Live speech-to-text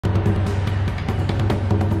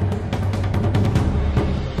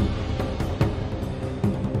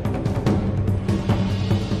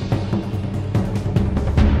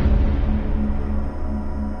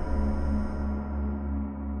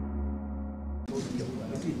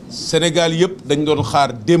Sénégal yëpp dañ doon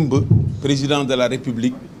xaar démb président de la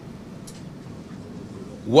République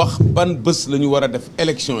wax ban bés la ñu war a def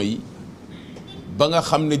élection yi ba nga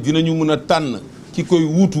xam ne dinañu mën a tànn ki koy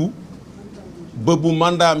wuutu ba bu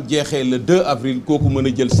mandaam jeexee le 2 avril kooku mën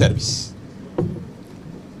a jël service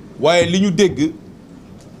waaye li ñu dégg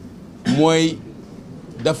mooy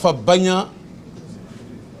dafa bañ a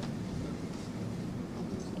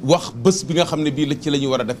wax bés bi nga xam ne bii la ci la ñu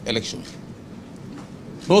war a def élection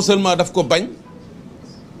non seulement daf ko bañ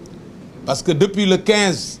parce que depuis le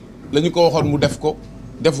 15 la ñu ko waxoon mu def ko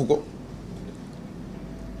defu ko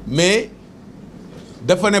mais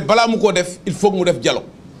dafa ne balaa mu ko def il faut mu def dialogue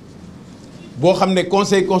boo xam ne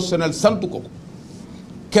conseil constitutionnel sant ko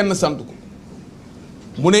kenn sant ko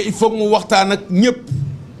mu ne il faut mu waxtaan ak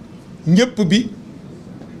ñëpp bi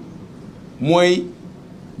mooy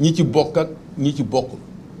ñi ci bokk ak ñi ci bokkul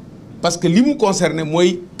parce que li mu concerné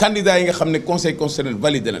mooy candidat yi nga xam ne conseil constitutionnel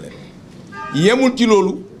validé na leen yemul ci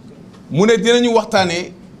loolu mu ne dinañu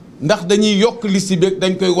waxtaanee ndax dañuy yokk liste bi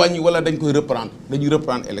dañ koy wàññi wala dañ koy dañuy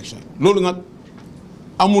reprendre élection yi loolu nag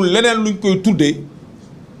amul leneen luñ koy tuddee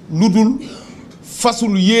lu dul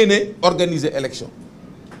fasul yéene organiser élection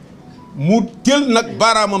mu jël nag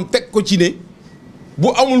baaraamam teg ko ci ne bu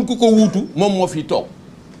amul ku ko wuutu moom moo fi toog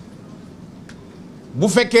bu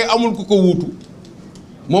fekkee amul ku ko wuutu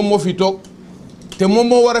moom moo fi toog te moom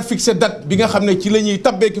moo war a fixer date bi nga xam ne ci la ñuy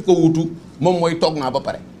tabbee ki ko wuutu moom mooy toog naa ba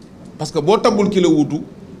pare parce que boo tabbul ki la wuutu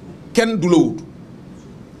kenn du la wuutu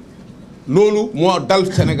loolu moo dal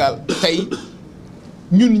Sénégal tey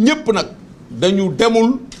ñun ñëpp nag dañu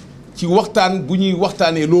demul ci waxtaan bu ñuy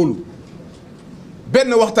waxtaanee loolu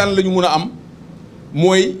benn waxtaan la ñu mun a am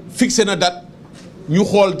mooy fixer na date ñu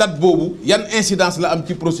xool date boobu yan incidence la am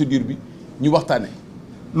ci procédure bi ñu waxtaanee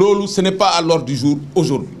loolu ce n'est pas à l'ordre du jour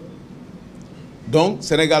aujourd'hui donc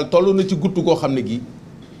Sénégal toll na ci gutt koo xam ne gi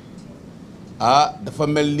dafa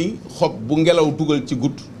mel ni xob bu ngelaw dugal ci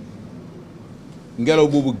gutt ngelaw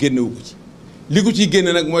boobu génnewu ko ci li ko ciy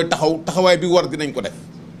génne nag mooy taxawaay bi war dinañ ko def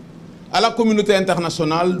à la communauté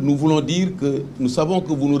internationale nous voulons dire que nous savons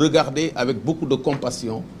que vous nous regardez avec beaucoup de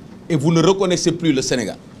compassion et vous ne reconnaissez plus le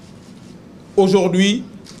Sénégal aujourd'hui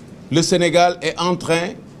le Sénégal est en train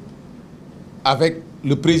avec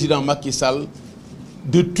le président Macky Sall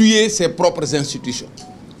de tuer ses propres institutions.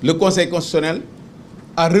 Le Conseil constitutionnel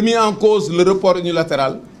a remis en cause le report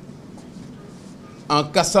unilatéral en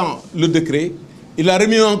cassant le décret. Il a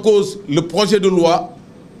remis en cause le projet de loi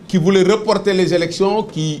qui voulait reporter les élections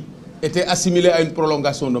qui étaient assimilées à une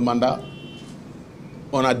prolongation de mandat.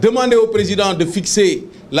 On a demandé au président de fixer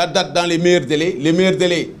la date dans les meilleurs délais. Les meilleurs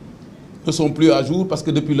délais ne sont plus à jour parce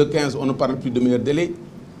que depuis le 15, on ne parle plus de meilleurs délais.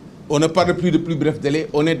 On ne parle plus de plus bref délai.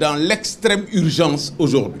 On est dans l'extrême urgence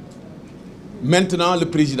aujourd'hui. Maintenant, le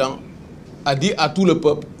président a dit à tout le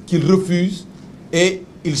peuple qu'il refuse et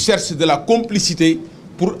il cherche de la complicité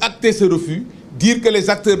pour acter ce refus, dire que les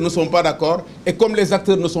acteurs ne sont pas d'accord. Et comme les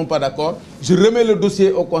acteurs ne sont pas d'accord, je remets le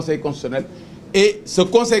dossier au Conseil constitutionnel. Et ce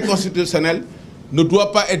Conseil constitutionnel ne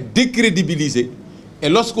doit pas être décrédibilisé. Et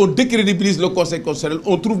lorsqu'on décrédibilise le Conseil constitutionnel,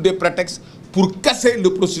 on trouve des prétextes pour casser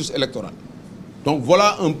le processus électoral. Donc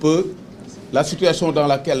voilà un peu la situation dans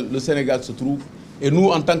laquelle le Sénégal se trouve. Et nous,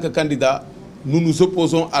 en tant que candidats, nous nous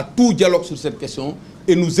opposons à tout dialogue sur cette question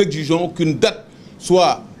et nous exigeons qu'une date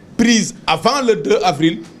soit prise avant le 2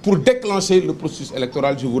 avril pour déclencher le processus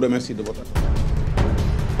électoral. Je vous remercie de votre attention.